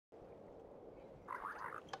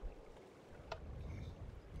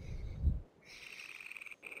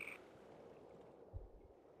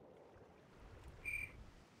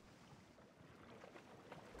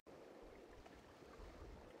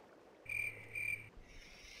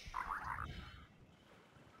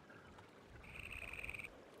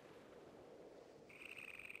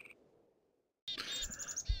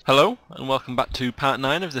Hello and welcome back to part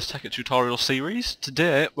 9 of this Tekkit tutorial series.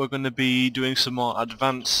 Today we're going to be doing some more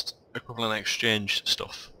advanced equivalent exchange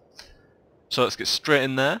stuff. So let's get straight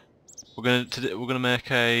in there. We're going to make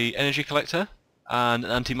a energy collector and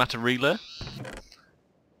an antimatter relay. And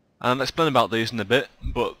I'll explain about these in a bit,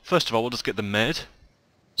 but first of all we'll just get them made.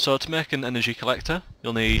 So to make an energy collector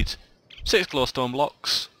you'll need 6 glowstone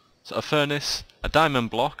blocks, so a furnace, a diamond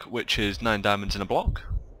block which is 9 diamonds in a block,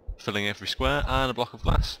 filling every square, and a block of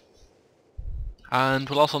glass. And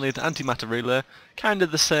we'll also need an antimatter relay, kind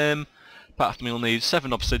of the same, apart from you'll need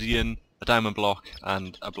 7 obsidian, a diamond block,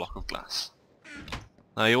 and a block of glass.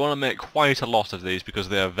 Now you want to make quite a lot of these because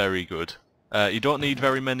they are very good. You don't need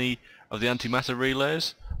very many of the antimatter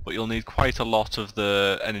relays, but you'll need quite a lot of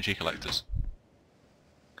the energy collectors.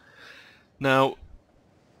 Now,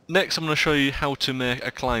 next I'm going to show you how to make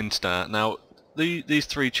a Klein Star. Now, these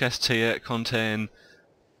 3 chests here contain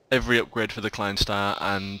every upgrade for the Klein Star,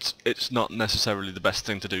 and it's not necessarily the best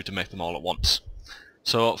thing to do to make them all at once.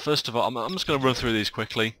 So first of all, I'm just going to run through these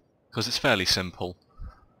quickly because it's fairly simple.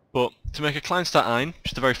 But to make a Klein Star iron,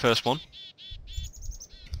 which is the very first one,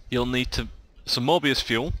 you'll need some Mobius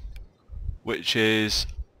fuel, which is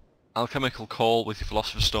alchemical coal with your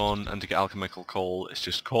philosopher's stone, and to get alchemical coal it's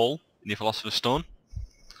just coal in your philosopher's stone.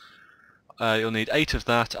 You'll need 8 of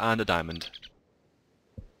that and a diamond.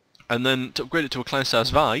 And then to upgrade it to a Klein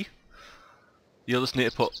Stars Vi, you'll just need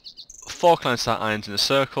to put 4 Klein Star irons in a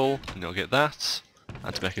circle, and you'll get that.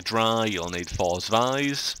 And to make a dry, you'll need 4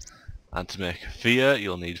 Zvis. And to make a Fear,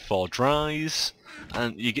 you'll need 4 dries.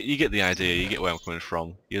 And you get the idea, you get where I'm coming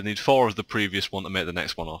from. You'll need 4 of the previous one to make the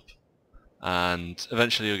next one up. And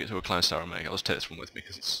eventually you'll get to a Klein Star and make it. I'll just take this one with me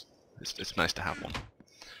because it's nice to have one.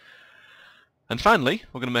 And finally,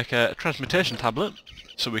 we're going to make a Transmutation Tablet,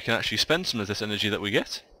 so we can actually spend some of this energy that we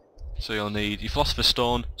get. So you'll need your philosopher's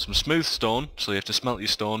stone, some smooth stone, so you have to smelt your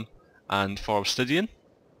stone, and 4 obsidian.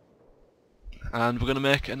 And we're going to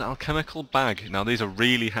make an alchemical bag. Now these are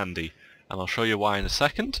really handy, and I'll show you why in a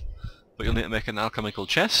second. But you'll need to make an alchemical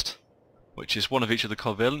chest, which is 1 of each of the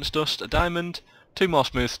covalence dust, a diamond, 2 more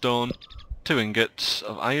smooth stone, 2 ingots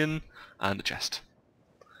of iron, and a chest.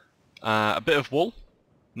 A bit of wool.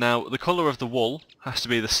 Now the colour of the wool has to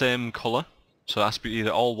be the same colour. So it has to be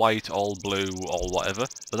either all white, all blue, all whatever,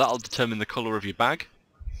 but that'll determine the colour of your bag.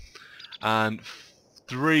 And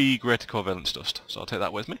 3 greater covalence dust, so I'll take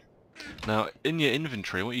that with me. Now in your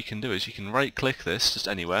inventory what you can do is you can right click this just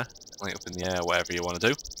anywhere, like up in the air, whatever you want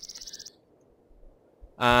to do.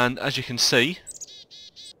 And as you can see,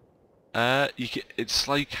 it's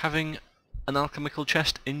like having an alchemical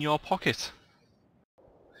chest in your pocket.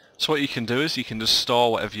 So what you can do is you can just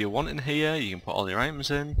store whatever you want in here, you can put all your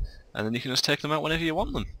items in, and then you can just take them out whenever you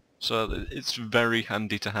want them. So it's very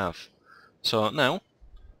handy to have. So now,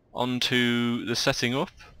 on to the setting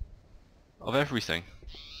up of everything.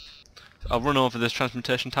 I'll run over this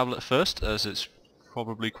Transmutation Tablet first, as it's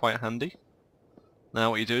probably quite handy.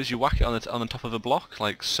 Now what you do is you whack it on the top of a block,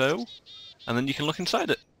 like so, and then you can look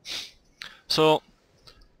inside it. So,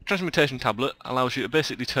 Transmutation Tablet allows you to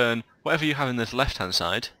basically turn whatever you have in this left-hand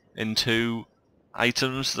side into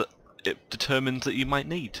items that it determines that you might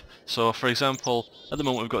need. So for example, at the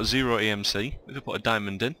moment we've got 0 EMC. If we put a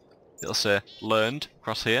diamond in, it'll say learned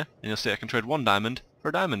across here, and you'll see I can trade 1 diamond for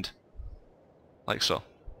a diamond. Like so.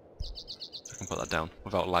 I can put that down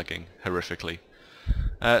without lagging horrifically.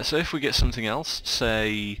 So if we get something else,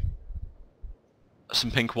 say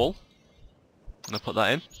some pink wool, and I'll put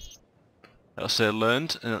that in, it'll say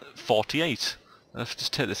learned 48. Let's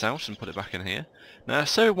just take this out and put it back in here. Now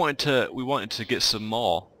say we wanted to get some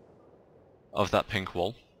more of that pink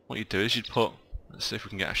wool. What you do is you'd put, let's see if we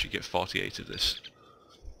can actually get 48 of this.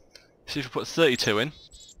 See if we put 32 in,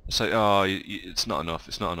 it's like, oh, it's not enough,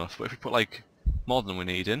 it's not enough. But if we put like more than we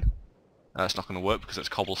need in, it's not going to work because it's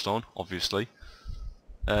cobblestone, obviously.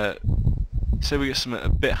 Say we get something a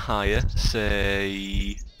bit higher,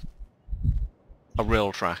 say a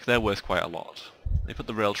rail track. They're worth quite a lot. You put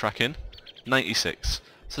the rail track in, 96.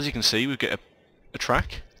 So as you can see, we get a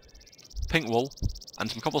track, pink wool, and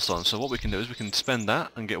some cobblestone. So what we can do is we can spend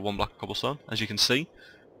that and get 1 block of cobblestone. As you can see,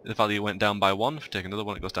 the value went down by 1. If we take another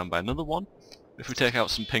one, it goes down by another 1. If we take out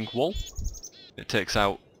some pink wool, it takes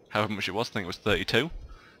out however much it was. I think it was 32.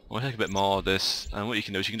 We'll take a bit more of this, and what you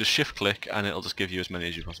can do is you can just shift click and it'll just give you as many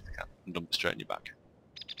as you possibly can and dump it straight in your bag.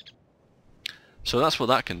 So that's what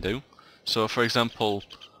that can do. So for example,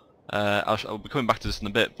 I'll be coming back to this in a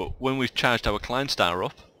bit, but when we've charged our Klein Star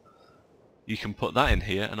up, you can put that in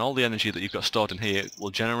here, and all the energy that you've got stored in here will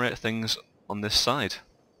generate things on this side.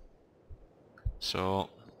 So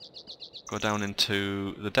go down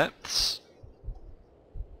into the depths,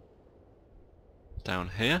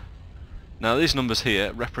 down here. Now these numbers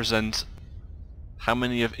here represent how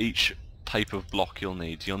many of each type of block you'll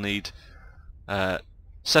need. You'll need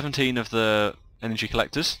 17 of the energy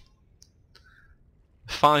collectors,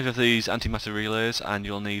 5 of these antimatter relays, and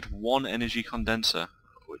you'll need 1 energy condenser,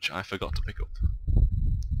 which I forgot to pick up.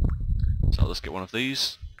 So let's get one of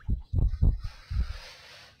these.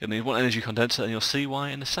 You'll need 1 energy condenser, and you'll see why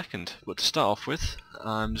in a second. But to start off with,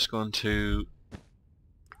 I'm just going to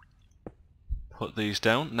put these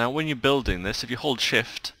down. Now when you're building this, if you hold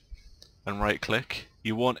shift and right click,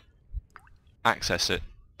 you won't access it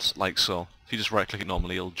like so. If you just right click it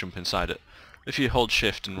normally, you'll jump inside it. If you hold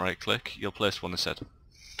shift and right click, you'll place one instead.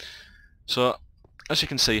 So as you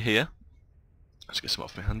can see here, let's get some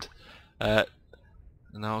off my hand.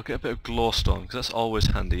 Now I'll get a bit of glowstone, because that's always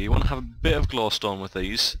handy. You want to have a bit of glowstone with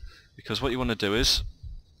these, because what you want to do is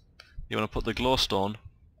you want to put the glowstone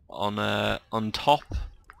on top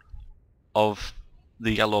of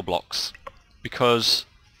the yellow blocks, because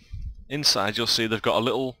inside you'll see they've got a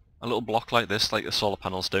little block like this, like the solar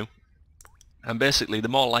panels do, and basically the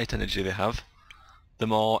more light energy they have, the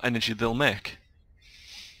more energy they'll make.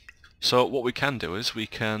 So what we can do is we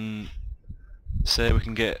can say we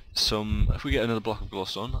can get some, if we get another block of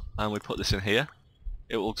glowstone and we put this in here,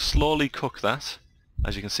 it will slowly cook that,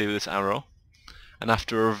 as you can see with this arrow, and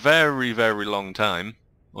after a very long time,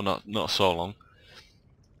 well not so long,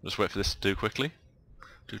 just wait for this to do quickly.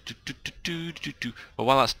 But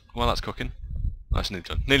while that's cooking, that's nearly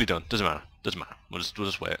done. Nearly done. Doesn't matter. We'll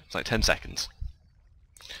just wait. It's like 10 seconds.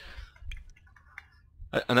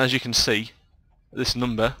 And as you can see, this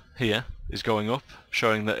number here is going up,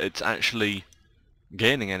 showing that it's actually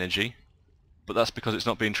gaining energy, but that's because it's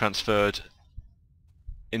not being transferred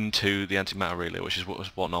into the antimatter relay, which is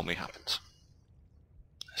what normally happens.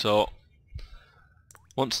 So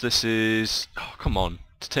once this is, oh come on,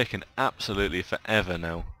 it's taken absolutely forever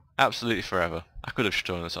now, absolutely forever. I could have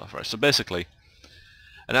shown this off right. So basically,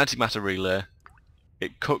 an antimatter relay,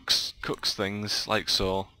 it cooks things like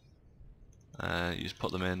so. You just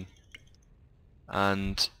put them in,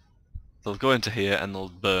 and they'll go into here and they'll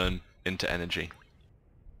burn into energy.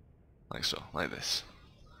 Like so, like this.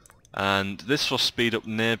 And this will speed up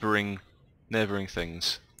neighbouring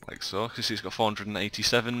things, like so. You see it's got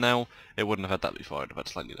 487 now, it wouldn't have had that before, it would have had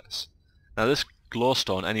slightly less. Now this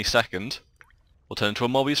glowstone, any second, will turn into a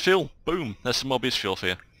Mobius fuel. Boom! There's some Mobius fuel for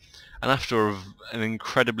you. And after an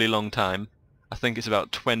incredibly long time, I think it's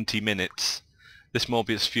about 20 minutes, this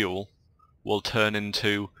Mobius fuel will turn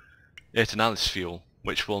into Aeternalis fuel,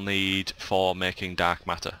 which we'll need for making dark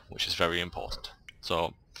matter, which is very important.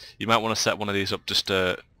 So you might want to set one of these up just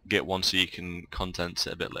to get one so you can condense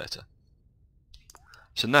it a bit later.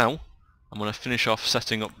 So now I'm going to finish off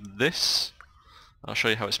setting up this. I'll show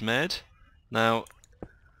you how it's made. Now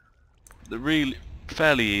they're really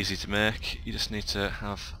fairly easy to make. You just need to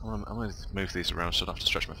have, I'm going to move these around so I don't have to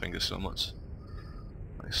stretch my fingers so much.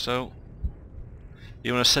 Like so.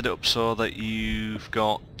 You want to set it up so that you've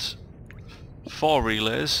got 4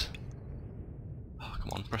 relays. Oh, come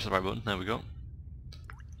on, press the right button, there we go.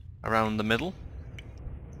 Around the middle,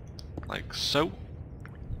 like so.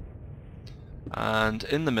 And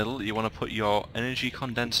in the middle you want to put your energy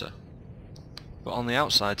condenser. But on the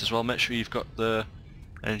outsides as well, make sure you've got the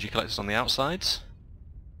energy collectors on the outsides.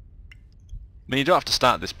 I mean, you don't have to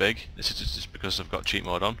start this big, this is just because I've got cheat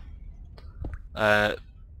mode on.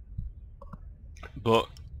 But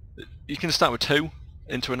you can start with 2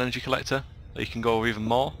 into an energy collector, or you can go with even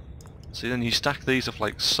more. So then you stack these up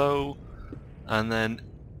like so, and then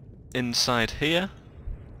inside here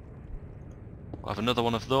we'll have another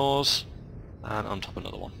one of those, and on top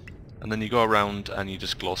another one. And then you go around and you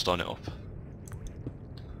just glowstone it up.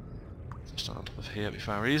 Just on top of here it'll be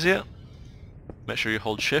far easier. Make sure you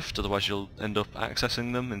hold shift, otherwise you'll end up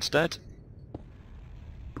accessing them instead.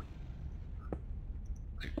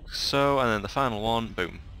 So, and then the final one,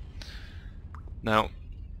 boom. Now,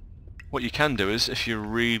 what you can do is, if you're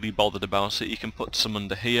really bothered about it, you can put some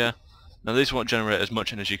under here. Now these won't generate as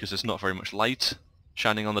much energy because there's not very much light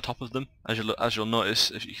shining on the top of them, as you'll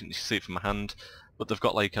notice, if you can see it from my hand, but they've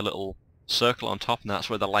got like a little circle on top, and that's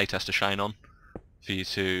where the light has to shine on for you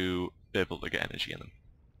to be able to get energy in them.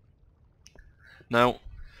 Now,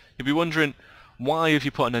 you'll be wondering, why have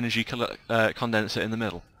you put an energy condenser in the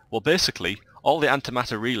middle? Well, basically, all the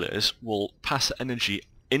antimatter relays will pass energy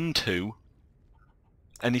into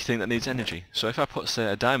anything that needs energy. So if I put, say,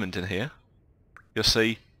 a diamond in here, you'll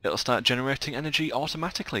see it'll start generating energy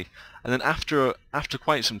automatically. And then after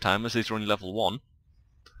quite some time, as these are only level 1,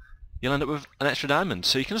 you'll end up with an extra diamond.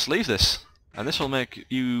 So you can just leave this, and this will make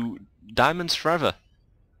you diamonds forever.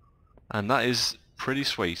 And that is pretty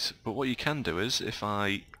sweet. But what you can do is, if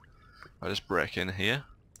I just break in here,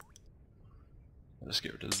 I'll just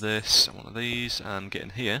get rid of this and one of these and get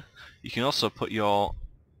in here. You can also put your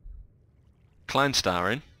Klein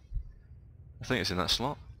Star in. I think it's in that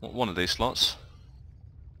slot, one of these slots,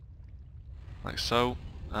 like so,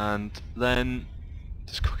 and then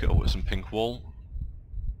just cook it up with some pink wool.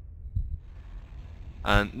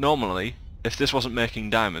 And normally, if this wasn't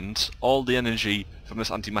making diamonds, all the energy from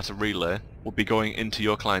this antimatter relay would be going into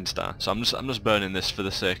your Klein Star. So I'm just burning this for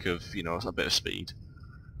the sake of, you know, a bit of speed.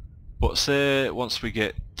 But say once we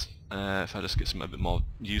get, if I just get something a bit more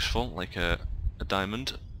useful, like a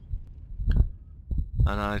diamond,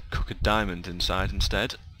 and I cook a diamond inside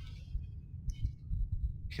instead,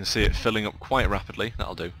 you can see it filling up quite rapidly.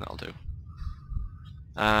 That'll do, that'll do.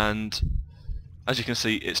 And as you can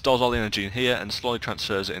see, it stores all the energy in here and slowly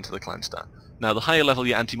transfers it into the Klein Star. Now, the higher level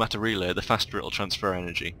your antimatter relay, the faster it'll transfer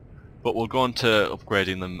energy. But we'll go on to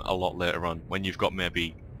upgrading them a lot later on, when you've got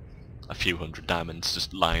maybe a few hundred diamonds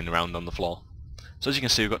just lying around on the floor. So as you can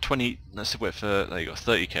see, we've got 20, let's wait for, there you go,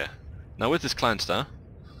 30k. Now with this Klein Star,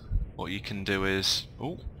 what you can do is,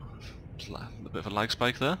 oh, a bit of a lag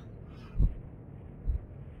spike there.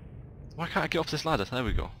 Why can't I get off this ladder? There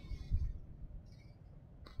we go.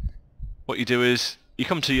 What you do is, you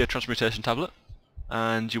come to your Transmutation Tablet,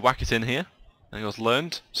 and you whack it in here, and it goes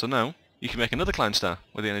learned. So now, you can make another Klein Star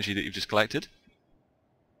with the energy that you've just collected.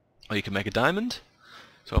 Or you can make a diamond.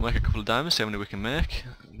 So I'll make a couple of diamonds, see how many we can make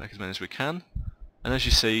as many as we can. And as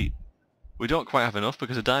you see, we don't quite have enough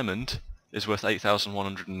because a diamond is worth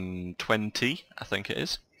 8,120, I think it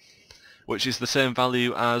is, which is the same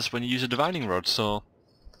value as when you use a divining rod. So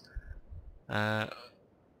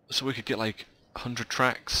we could get like 100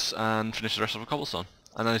 tracks and finish the rest of a cobblestone.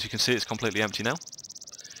 And then as you can see, it's completely empty now.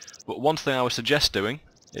 But one thing I would suggest doing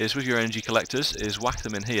is with your energy collectors is whack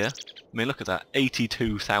them in here. I mean, look at that,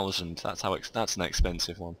 82,000. That's that's an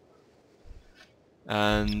expensive one.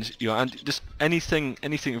 And you know, and just anything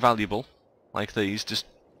valuable like these, just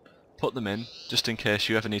put them in, just in case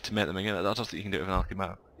you ever need to make them again. I don't think you can do it with an alchemy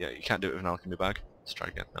bag. Yeah, you can't do it with an alchemy bag. Let's try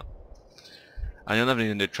again. No. And you'll never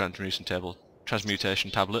need a new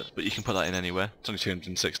Transmutation Tablet, but you can put that in anywhere. It's only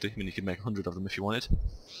 260. I mean, you can make 100 of them if you wanted.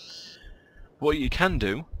 What you can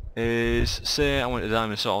do is, say I want a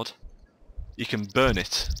diamond sword, you can burn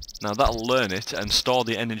it. Now that'll learn it and store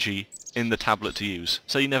the energy in the tablet to use.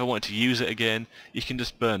 Say you never wanted to use it again, you can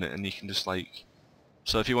just burn it, and you can just like...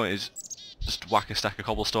 So if you wanted, just whack a stack of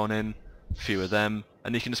cobblestone in, a few of them,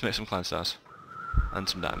 and you can just make some Klein Stars and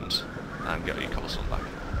some diamonds, and get your cobblestone back.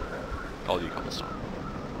 All your cobblestone.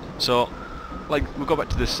 So, like, we'll go back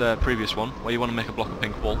to this previous one, where you want to make a block of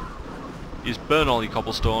pink wool. You just burn all your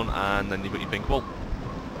cobblestone, and then you've got your pink wool.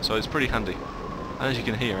 So it's pretty handy. And as you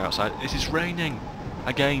can hear outside, it is raining!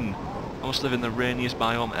 Again! I must live in the rainiest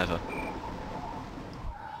biome ever.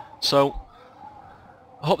 So,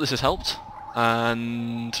 I hope this has helped,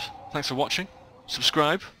 and thanks for watching.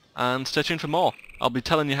 Subscribe, and stay tuned for more. I'll be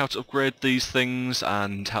telling you how to upgrade these things,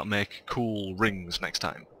 and how to make cool rings next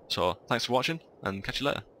time. So, thanks for watching, and catch you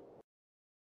later.